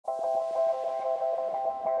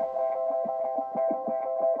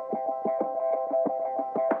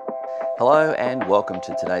Hello and welcome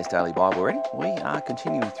to today's Daily Bible Reading. We are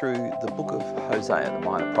continuing through the book of Hosea, the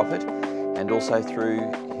minor prophet, and also through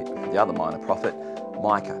the other minor prophet,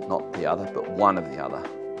 Micah. Not the other, but one of the other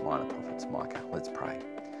minor prophets, Micah. Let's pray.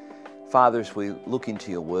 Father, as we look into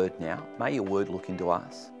your word now, may your word look into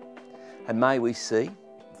us. And may we see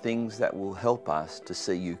things that will help us to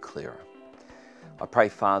see you clearer. I pray,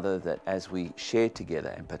 Father, that as we share together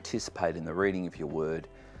and participate in the reading of your word,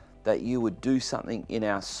 that you would do something in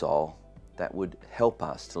our soul that would help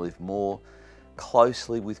us to live more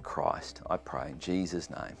closely with Christ. I pray in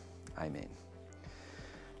Jesus' name. Amen.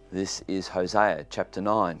 This is Hosea chapter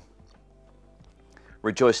 9.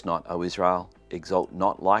 Rejoice not, O Israel, exult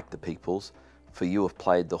not like the peoples, for you have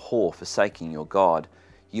played the whore, forsaking your God.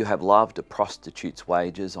 You have loved a prostitute's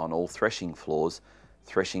wages on all threshing floors.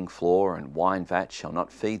 Threshing floor and wine vat shall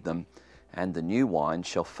not feed them, and the new wine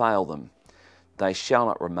shall fail them. They shall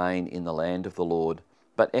not remain in the land of the Lord,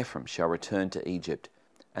 but Ephraim shall return to Egypt,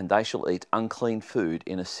 and they shall eat unclean food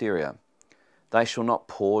in Assyria. They shall not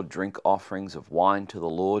pour drink offerings of wine to the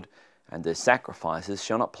Lord, and their sacrifices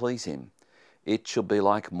shall not please him. It shall be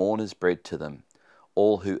like mourner's bread to them.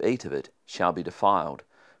 All who eat of it shall be defiled,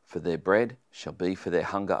 for their bread shall be for their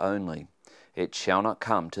hunger only. It shall not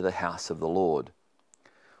come to the house of the Lord.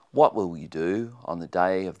 What will you do on the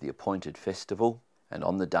day of the appointed festival, and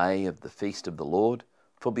on the day of the feast of the Lord?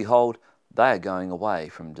 For behold, they are going away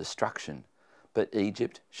from destruction. But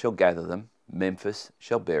Egypt shall gather them, Memphis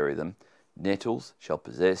shall bury them, nettles shall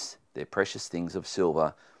possess their precious things of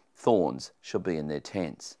silver, thorns shall be in their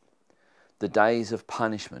tents. The days of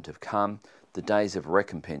punishment have come, the days of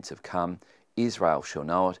recompense have come. Israel shall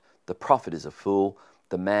know it. The prophet is a fool,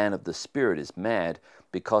 the man of the spirit is mad,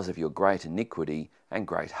 because of your great iniquity and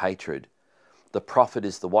great hatred. The prophet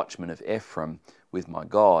is the watchman of Ephraim with my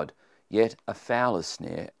God, yet a fowler's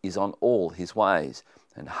snare is on all his ways,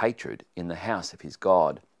 and hatred in the house of his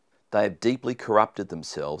God. They have deeply corrupted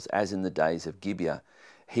themselves, as in the days of Gibeah.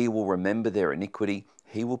 He will remember their iniquity,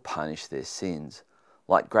 he will punish their sins.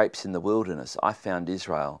 Like grapes in the wilderness, I found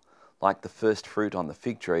Israel. Like the first fruit on the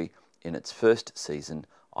fig tree, in its first season,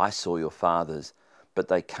 I saw your fathers. But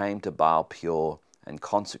they came to Baal Peor, and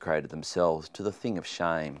consecrated themselves to the thing of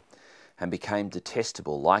shame, and became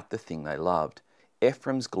detestable like the thing they loved.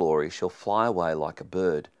 Ephraim's glory shall fly away like a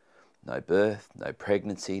bird. No birth, no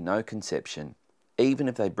pregnancy, no conception. Even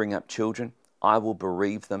if they bring up children, I will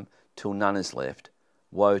bereave them till none is left.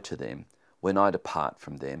 Woe to them when I depart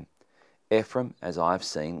from them. Ephraim, as I have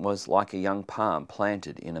seen, was like a young palm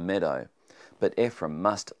planted in a meadow. But Ephraim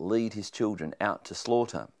must lead his children out to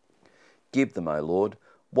slaughter. Give them, O Lord,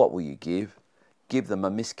 what will you give? Give them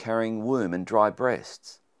a miscarrying womb and dry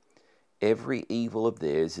breasts. Every evil of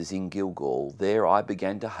theirs is in Gilgal. There I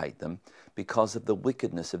began to hate them because of the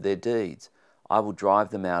wickedness of their deeds. I will drive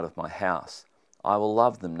them out of my house. I will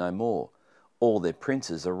love them no more. All their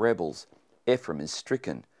princes are rebels. Ephraim is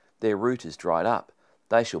stricken. Their root is dried up.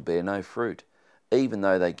 They shall bear no fruit. Even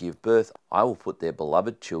though they give birth, I will put their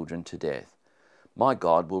beloved children to death. My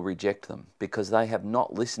God will reject them because they have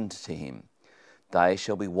not listened to him. They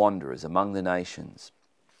shall be wanderers among the nations.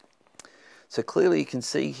 So clearly you can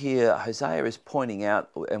see here Hosea is pointing out,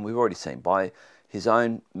 and we've already seen by his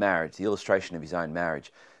own marriage, the illustration of his own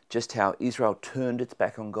marriage, just how Israel turned its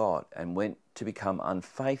back on God and went to become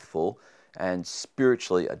unfaithful and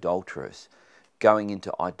spiritually adulterous, going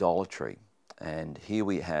into idolatry. And here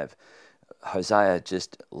we have Hosea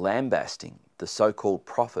just lambasting the so-called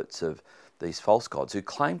prophets of these false gods who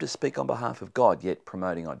claim to speak on behalf of God, yet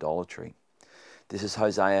promoting idolatry. This is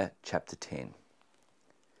Hosea chapter 10.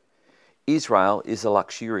 Israel is a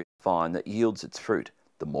luxurious vine that yields its fruit.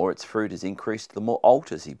 The more its fruit is increased, the more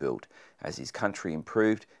altars he built. As his country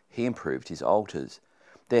improved, he improved his altars.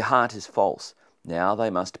 Their heart is false. Now they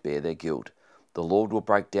must bear their guilt. The Lord will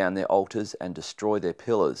break down their altars and destroy their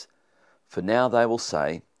pillars. For now they will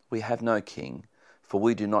say, we have no king, for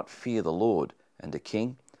we do not fear the Lord. And a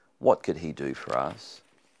king, what could he do for us?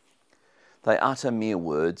 They utter mere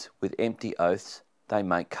words. With empty oaths they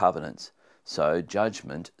make covenants. So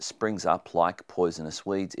judgment springs up like poisonous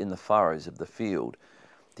weeds in the furrows of the field.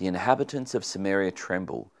 The inhabitants of Samaria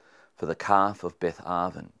tremble for the calf of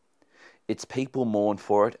Beth-aven. Its people mourn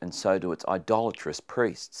for it, and so do its idolatrous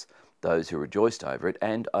priests, those who rejoiced over it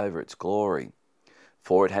and over its glory.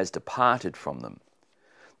 For it has departed from them.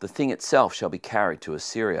 The thing itself shall be carried to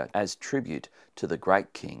Assyria as tribute to the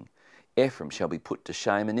great king. Ephraim shall be put to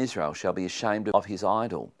shame, and Israel shall be ashamed of his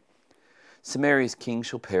idol. Samaria's king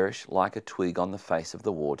shall perish like a twig on the face of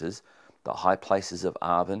the waters. The high places of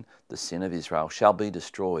Arvan, the sin of Israel, shall be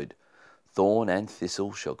destroyed. Thorn and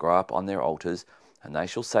thistle shall grow up on their altars, and they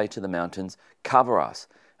shall say to the mountains, Cover us,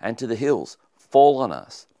 and to the hills, Fall on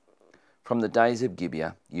us. From the days of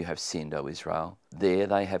Gibeah you have sinned, O Israel. There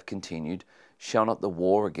they have continued. Shall not the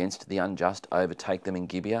war against the unjust overtake them in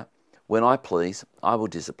Gibeah? When I please, I will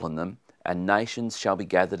discipline them, and nations shall be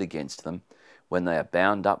gathered against them, when they are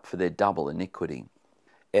bound up for their double iniquity.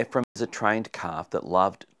 Ephraim is a trained calf that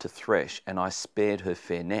loved to thresh, and I spared her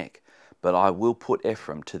fair neck. But I will put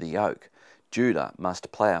Ephraim to the yoke. Judah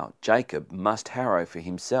must plough, Jacob must harrow for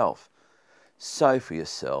himself. Sow for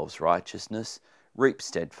yourselves righteousness, reap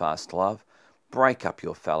steadfast love, break up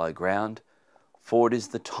your fallow ground. For it is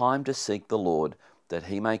the time to seek the Lord, that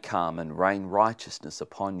he may come and rain righteousness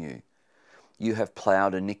upon you. You have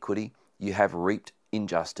ploughed iniquity, you have reaped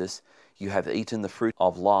injustice, you have eaten the fruit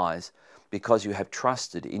of lies, because you have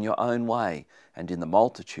trusted in your own way and in the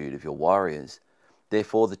multitude of your warriors.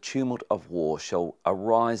 Therefore the tumult of war shall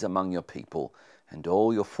arise among your people, and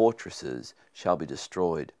all your fortresses shall be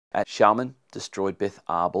destroyed. At Shalman destroyed Beth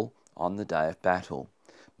Arbel on the day of battle.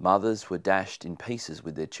 Mothers were dashed in pieces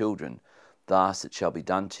with their children. Thus it shall be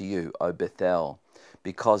done to you, O Bethel,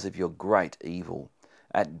 because of your great evil.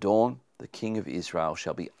 At dawn the king of Israel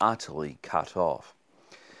shall be utterly cut off.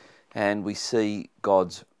 And we see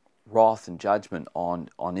God's wrath and judgment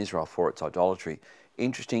on Israel for its idolatry.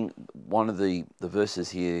 Interesting, one of the verses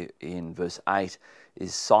here in verse 8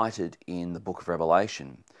 is cited in the book of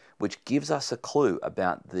Revelation, which gives us a clue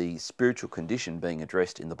about the spiritual condition being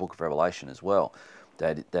addressed in the book of Revelation as well.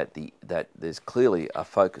 That there's clearly a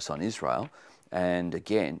focus on Israel, and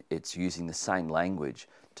again, it's using the same language,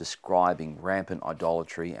 describing rampant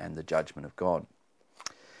idolatry and the judgment of God.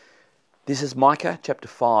 This is Micah chapter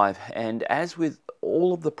 5, and as with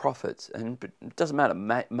all of the prophets, and it doesn't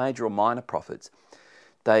matter, major or minor prophets,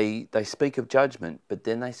 they speak of judgment, but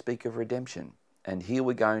then they speak of redemption. And here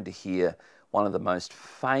we're going to hear one of the most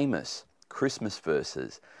famous Christmas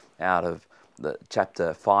verses out of the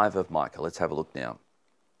chapter 5 of Micah. Let's have a look now.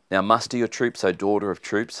 Now muster your troops, O daughter of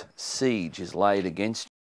troops. Siege is laid against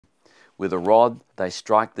you. With a rod they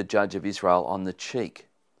strike the judge of Israel on the cheek.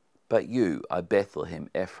 But you, O Bethlehem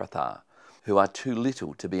Ephrathah, who are too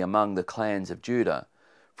little to be among the clans of Judah,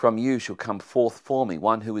 from you shall come forth for me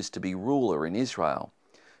one who is to be ruler in Israel,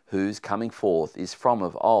 whose coming forth is from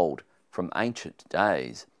of old, from ancient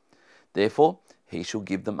days. Therefore he shall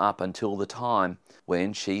give them up until the time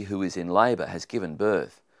when she who is in labour has given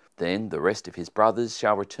birth. Then the rest of his brothers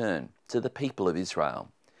shall return to the people of Israel,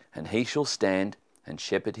 and he shall stand and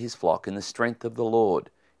shepherd his flock in the strength of the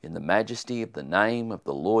Lord, in the majesty of the name of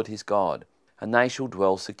the Lord his God, and they shall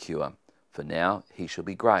dwell secure. For now he shall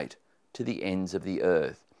be great to the ends of the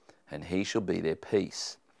earth, and he shall be their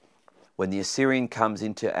peace. When the Assyrian comes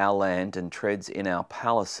into our land and treads in our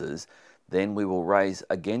palaces, then we will raise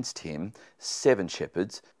against him 7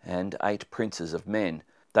 shepherds and 8 princes of men.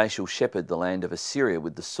 They shall shepherd the land of Assyria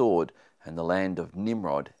with the sword, and the land of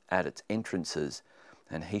Nimrod at its entrances.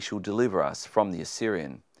 And he shall deliver us from the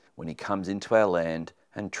Assyrian, when he comes into our land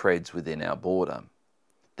and treads within our border.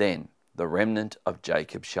 Then the remnant of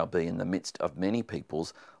Jacob shall be in the midst of many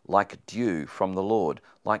peoples, like dew from the Lord,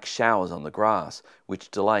 like showers on the grass,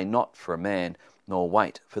 which delay not for a man, nor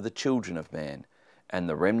wait for the children of man. And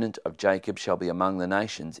the remnant of Jacob shall be among the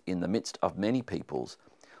nations, in the midst of many peoples,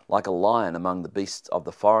 like a lion among the beasts of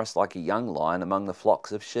the forest, like a young lion among the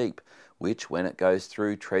flocks of sheep, which, when it goes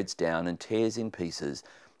through, treads down and tears in pieces,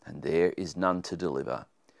 and there is none to deliver.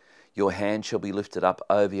 Your hand shall be lifted up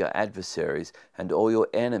over your adversaries, and all your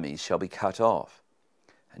enemies shall be cut off.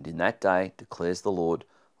 And in that day, declares the Lord,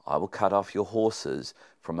 I will cut off your horses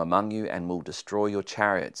from among you, and will destroy your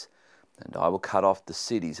chariots. And I will cut off the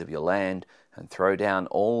cities of your land, and throw down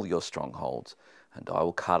all your strongholds. And I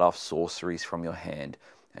will cut off sorceries from your hand,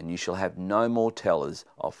 and you shall have no more tellers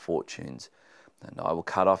of fortunes. And I will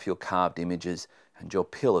cut off your carved images, and your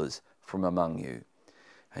pillars from among you.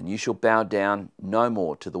 And you shall bow down no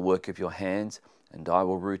more to the work of your hands, and I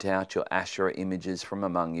will root out your Asherah images from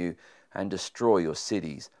among you, and destroy your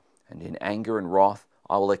cities. And in anger and wrath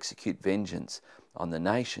I will execute vengeance on the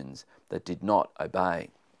nations that did not obey.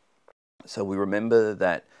 So we remember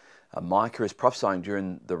that Micah is prophesying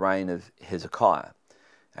during the reign of Hezekiah,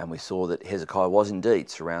 and we saw that Hezekiah was indeed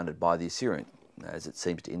surrounded by the Assyrian, as it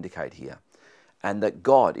seems to indicate here, and that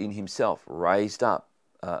God in himself raised up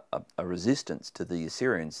a resistance to the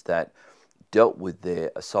Assyrians that dealt with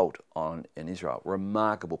their assault on Israel.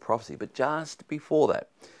 Remarkable prophecy. But just before that,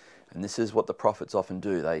 and this is what the prophets often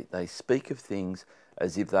do, they speak of things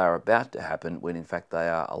as if they are about to happen, when in fact they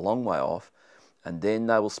are a long way off, and then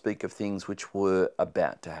they will speak of things which were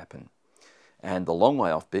about to happen. And the long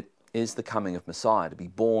way off bit is the coming of Messiah, to be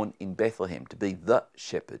born in Bethlehem, to be the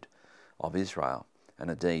shepherd of Israel. And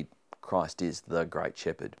indeed, Christ is the great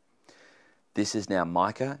shepherd. This is now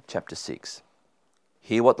Micah chapter 6.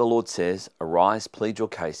 Hear what the Lord says, arise, plead your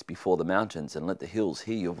case before the mountains, and let the hills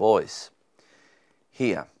hear your voice.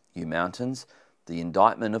 Hear, you mountains, the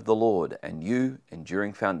indictment of the Lord, and you,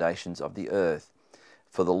 enduring foundations of the earth.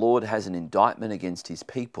 For the Lord has an indictment against his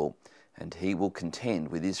people, and he will contend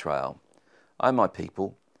with Israel. O my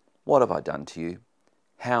people, what have I done to you?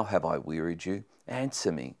 How have I wearied you?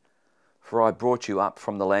 Answer me. For I brought you up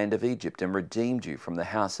from the land of Egypt, and redeemed you from the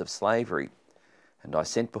house of slavery. And I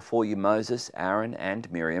sent before you Moses, Aaron,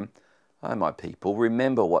 and Miriam. O my people,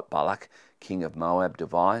 remember what Balak, king of Moab,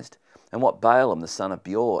 devised, and what Balaam the son of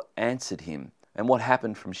Beor answered him, and what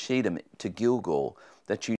happened from Shittim to Gilgal,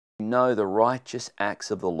 that you know the righteous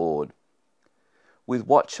acts of the Lord. With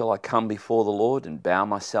what shall I come before the Lord, and bow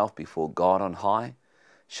myself before God on high?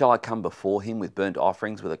 Shall I come before him with burnt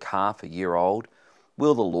offerings, with a calf a year old?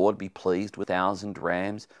 Will the Lord be pleased with 1,000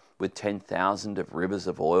 rams, with 10,000 of rivers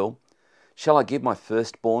of oil? Shall I give my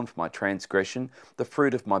firstborn for my transgression, the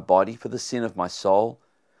fruit of my body for the sin of my soul?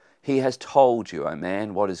 He has told you, O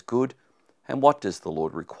man, what is good, and what does the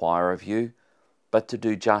Lord require of you, but to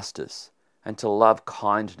do justice, and to love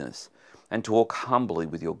kindness, and to walk humbly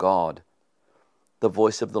with your God. The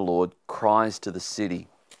voice of the Lord cries to the city,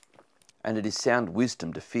 and it is sound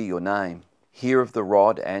wisdom to fear your name. Hear of the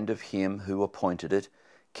rod and of him who appointed it.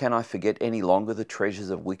 Can I forget any longer the treasures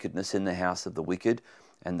of wickedness in the house of the wicked,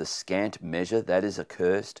 and the scant measure that is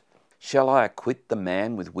accursed? Shall I acquit the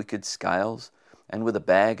man with wicked scales, and with a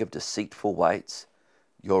bag of deceitful weights?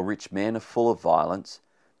 Your rich men are full of violence,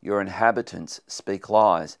 your inhabitants speak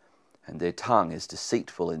lies, and their tongue is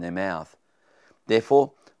deceitful in their mouth.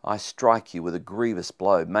 Therefore I strike you with a grievous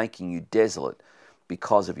blow, making you desolate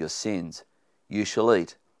because of your sins. You shall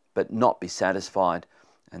eat, but not be satisfied,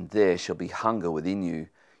 and there shall be hunger within you.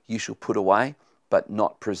 You shall put away, but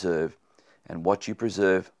not preserve, and what you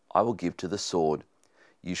preserve I will give to the sword.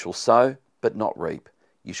 You shall sow, but not reap.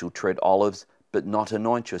 You shall tread olives, but not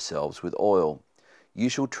anoint yourselves with oil. You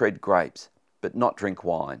shall tread grapes, but not drink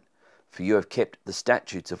wine. For you have kept the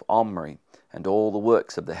statutes of Omri, and all the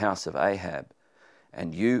works of the house of Ahab.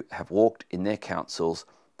 And you have walked in their counsels,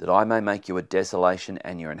 that I may make you a desolation,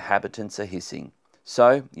 and your inhabitants a hissing.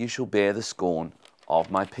 So you shall bear the scorn of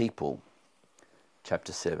my people.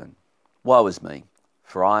 Chapter 7. Woe is me,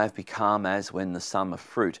 for I have become as when the summer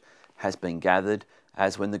fruit has been gathered,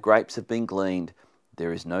 as when the grapes have been gleaned.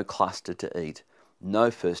 There is no cluster to eat, no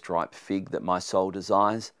first ripe fig that my soul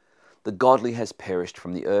desires. The godly has perished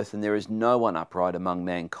from the earth, and there is no one upright among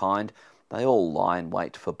mankind. They all lie in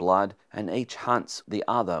wait for blood, and each hunts the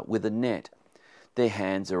other with a net. Their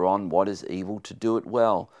hands are on what is evil to do it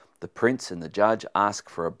well. The prince and the judge ask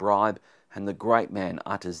for a bribe, and the great man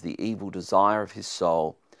utters the evil desire of his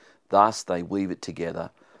soul. Thus they weave it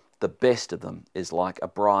together. The best of them is like a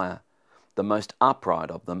briar, the most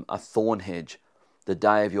upright of them a thorn hedge. The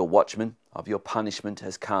day of your watchman, of your punishment,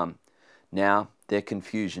 has come. Now their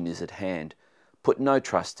confusion is at hand. Put no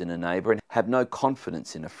trust in a neighbour, and have no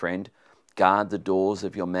confidence in a friend. Guard the doors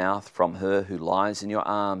of your mouth from her who lies in your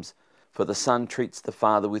arms. For the son treats the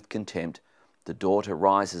father with contempt. The daughter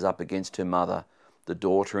rises up against her mother, the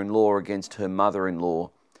daughter-in-law against her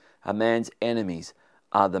mother-in-law. A man's enemies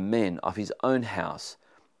are the men of his own house.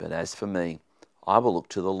 But as for me, I will look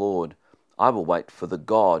to the Lord. I will wait for the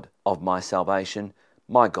God of my salvation.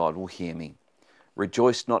 My God will hear me.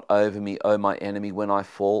 Rejoice not over me, O my enemy. When I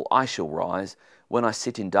fall, I shall rise. When I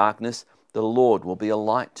sit in darkness, the Lord will be a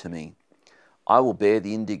light to me. I will bear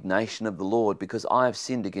the indignation of the Lord, because I have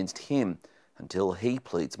sinned against him, until he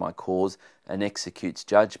pleads my cause and executes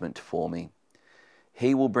judgment for me.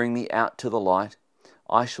 He will bring me out to the light.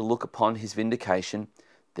 I shall look upon his vindication.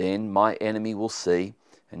 Then my enemy will see,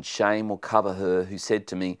 and shame will cover her who said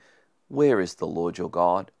to me, Where is the Lord your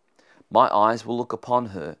God? My eyes will look upon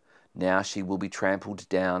her. Now she will be trampled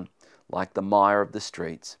down like the mire of the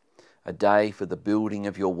streets. A day for the building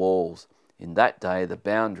of your walls. In that day the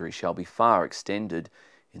boundary shall be far extended.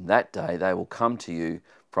 In that day they will come to you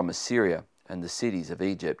from Assyria and the cities of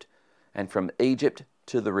Egypt, and from Egypt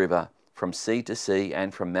to the river, from sea to sea,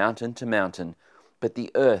 and from mountain to mountain. But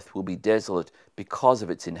the earth will be desolate because of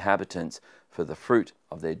its inhabitants, for the fruit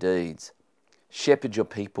of their deeds. Shepherd your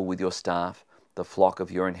people with your staff, the flock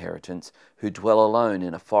of your inheritance, who dwell alone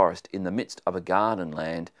in a forest in the midst of a garden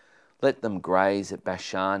land. Let them graze at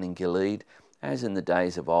Bashan in Gilead, as in the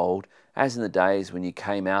days of old, as in the days when you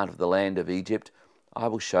came out of the land of Egypt. I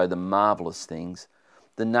will show them marvellous things.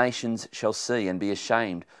 The nations shall see and be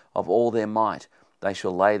ashamed of all their might. They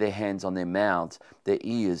shall lay their hands on their mouths, their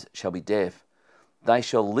ears shall be deaf. They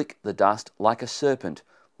shall lick the dust like a serpent,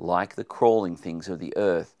 like the crawling things of the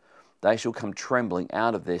earth. They shall come trembling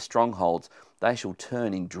out of their strongholds. They shall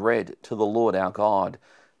turn in dread to the Lord our God,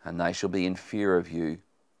 and they shall be in fear of you.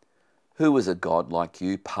 Who is a God like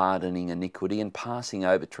you, pardoning iniquity and passing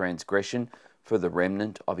over transgression for the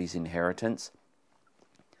remnant of his inheritance?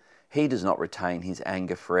 He does not retain his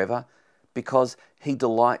anger forever, because he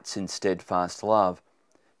delights in steadfast love.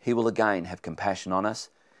 He will again have compassion on us.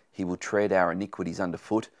 He will tread our iniquities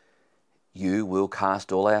underfoot. You will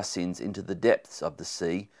cast all our sins into the depths of the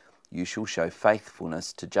sea. You shall show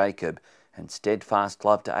faithfulness to Jacob and steadfast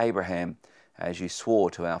love to Abraham, as you swore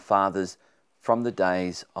to our fathers from the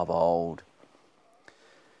days of old.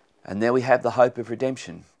 And there we have the hope of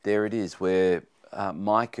redemption. There it is, where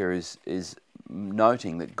Micah is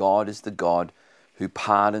noting that God is the God who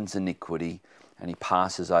pardons iniquity and he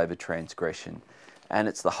passes over transgression. And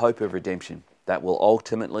it's the hope of redemption that will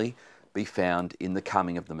ultimately be found in the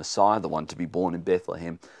coming of the Messiah, the one to be born in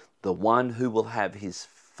Bethlehem, the one who will have his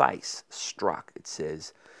face struck, it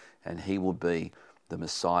says, and he will be the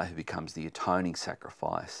Messiah who becomes the atoning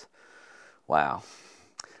sacrifice. Wow.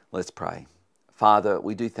 Let's pray. Father,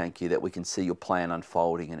 we do thank you that we can see your plan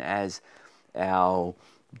unfolding, and as our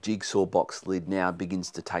jigsaw box lid now begins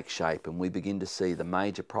to take shape and we begin to see the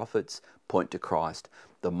major prophets point to Christ,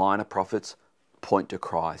 the minor prophets point to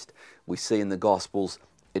Christ. We see in the Gospels,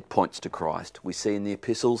 it points to Christ. We see in the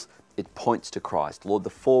epistles, it points to Christ. Lord, the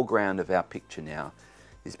foreground of our picture now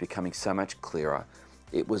is becoming so much clearer.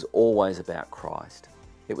 It was always about Christ.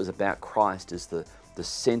 It was about Christ as the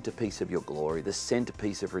centerpiece of your glory, the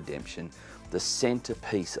centerpiece of redemption, the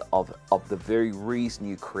centerpiece of the very reason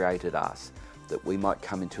you created us, that we might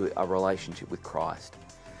come into a relationship with Christ.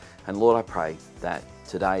 And Lord, I pray that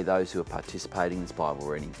today those who are participating in this Bible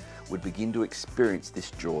reading would begin to experience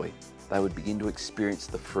this joy. They would begin to experience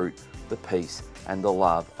the fruit, the peace, and the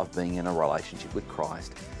love of being in a relationship with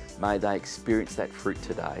Christ. May they experience that fruit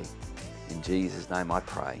today. In Jesus' name I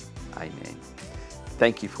pray. Amen.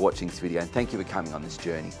 Thank you for watching this video, and thank you for coming on this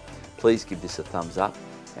journey. Please give this a thumbs up,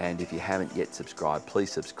 and if you haven't yet subscribed,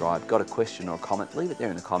 please subscribe. Got a question or a comment, leave it there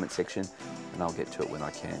in the comment section and I'll get to it when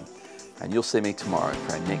I can. And you'll see me tomorrow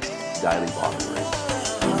for our next daily Bible read.